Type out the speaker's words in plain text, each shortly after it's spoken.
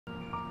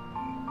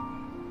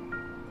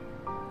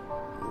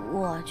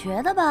我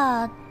觉得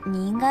吧，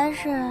你应该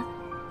是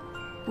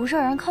不受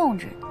人控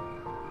制，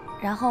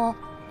然后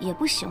也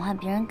不喜欢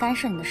别人干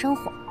涉你的生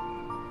活，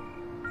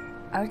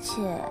而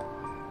且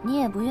你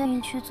也不愿意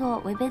去做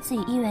违背自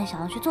己意愿想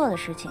要去做的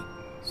事情，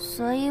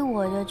所以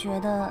我就觉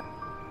得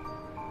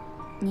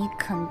你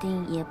肯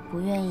定也不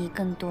愿意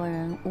更多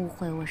人误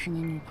会我是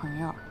你女朋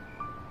友。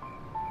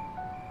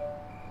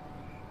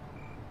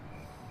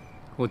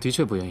我的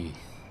确不愿意。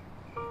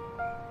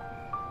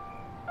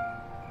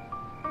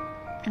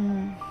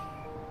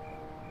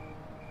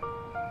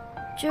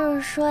就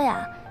是说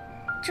呀，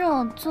这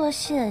种做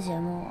戏的节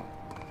目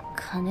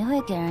肯定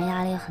会给人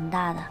压力很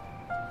大的。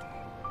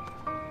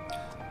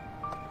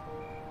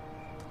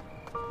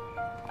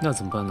那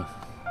怎么办呢？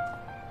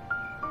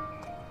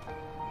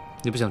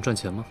你不想赚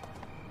钱吗？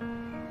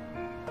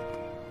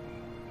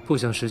不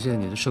想实现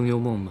你的声优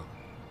梦吗？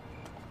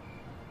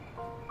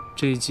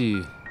这一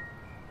季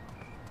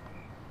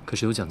可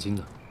是有奖金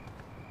的。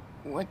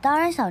我当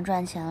然想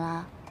赚钱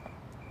啦，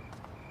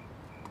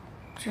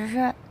只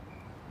是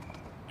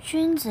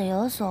君子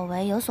有所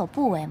为有所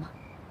不为嘛。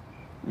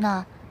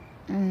那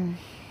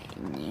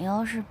你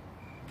要是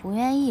不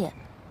愿意，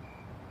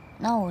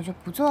那我就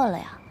不做了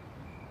呀。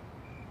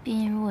毕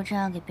竟如果这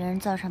样给别人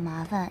造成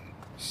麻烦，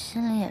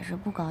心里也是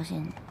不高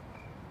兴的。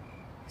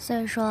所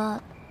以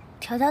说，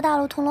条条大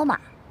路通罗马，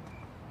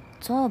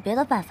总有别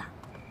的办法。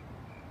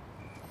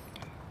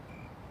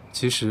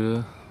其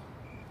实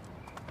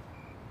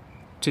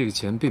这个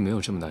钱并没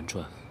有这么难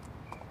赚，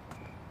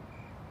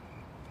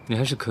你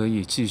还是可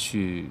以继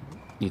续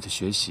你的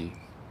学习，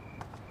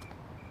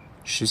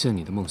实现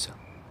你的梦想。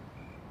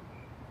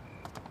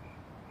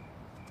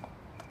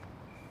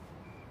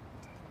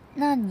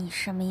那你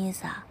什么意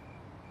思啊？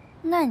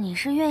那你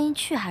是愿意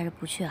去还是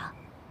不去啊？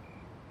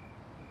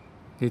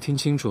你听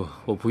清楚，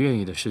我不愿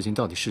意的事情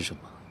到底是什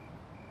么？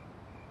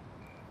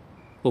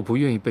我不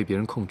愿意被别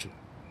人控制，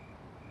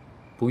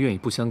不愿意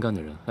不相干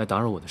的人来打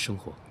扰我的生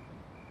活。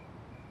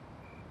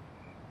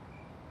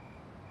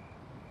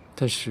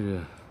但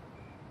是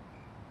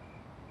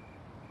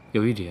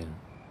有一点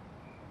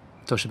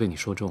倒是被你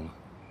说中了，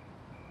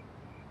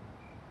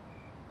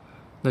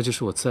那就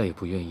是我再也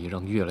不愿意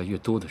让越来越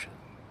多的人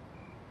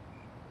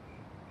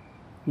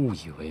误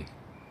以为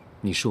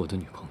你是我的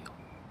女朋友。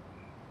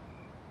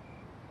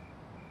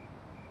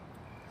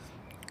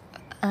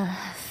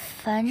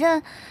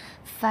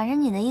反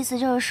正你的意思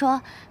就是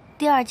说，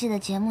第2季的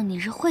节目你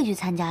是会去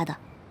参加的，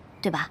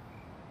对吧？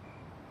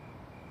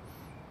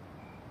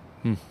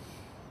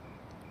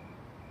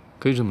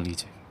可以这么理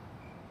解。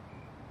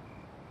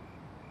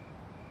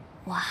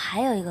我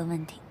还有一个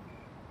问题，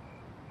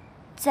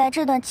在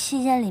这段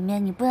期间里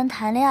面你不能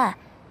谈恋爱，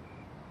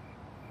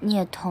你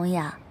也同意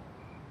啊？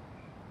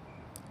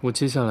我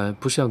接下来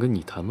不是要跟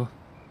你谈吗？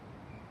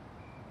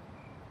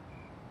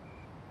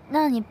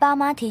那你爸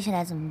妈提起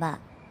来怎么办？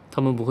他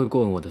们不会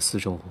过问我的私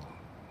生活。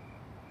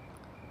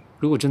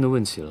如果真的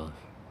问起了，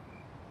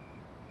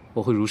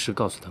我会如实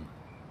告诉他们。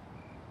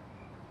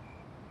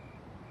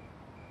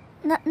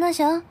那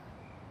行，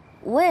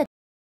我也。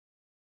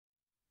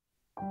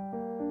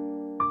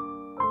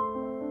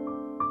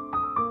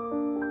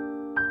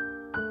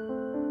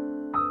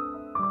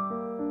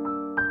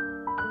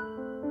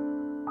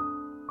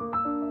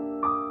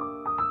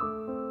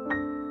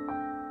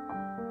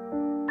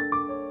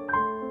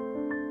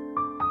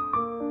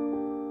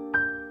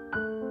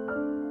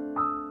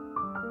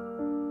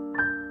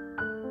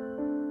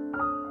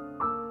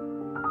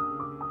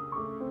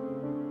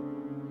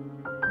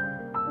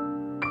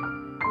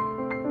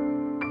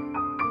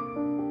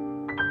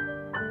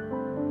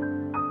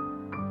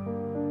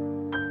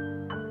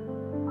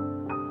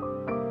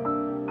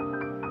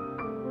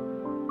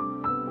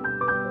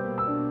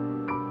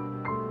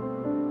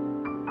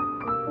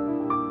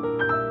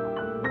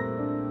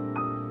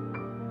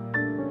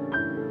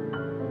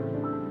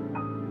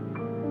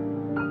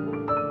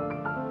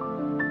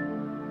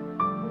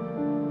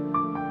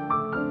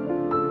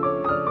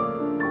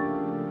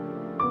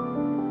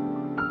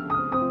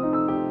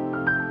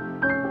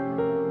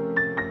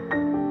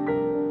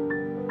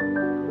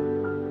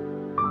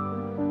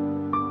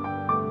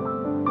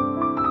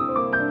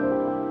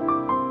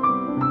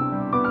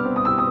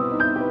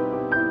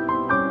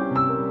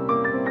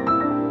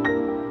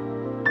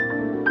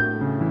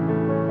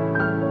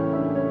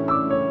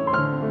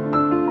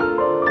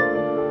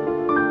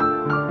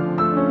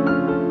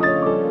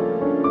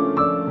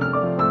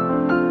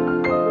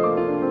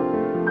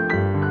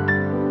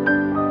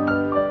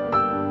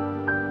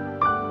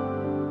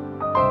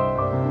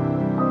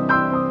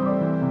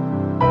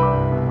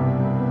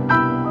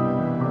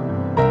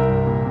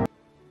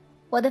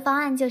我的方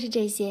案就是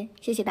这些，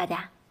谢谢大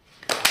家。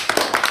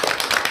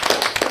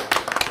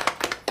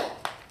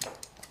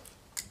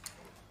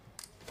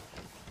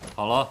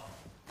好了，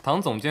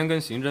唐总监跟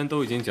刑侦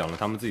都已经讲了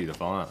他们自己的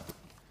方案，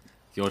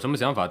有什么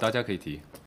想法大家可以提。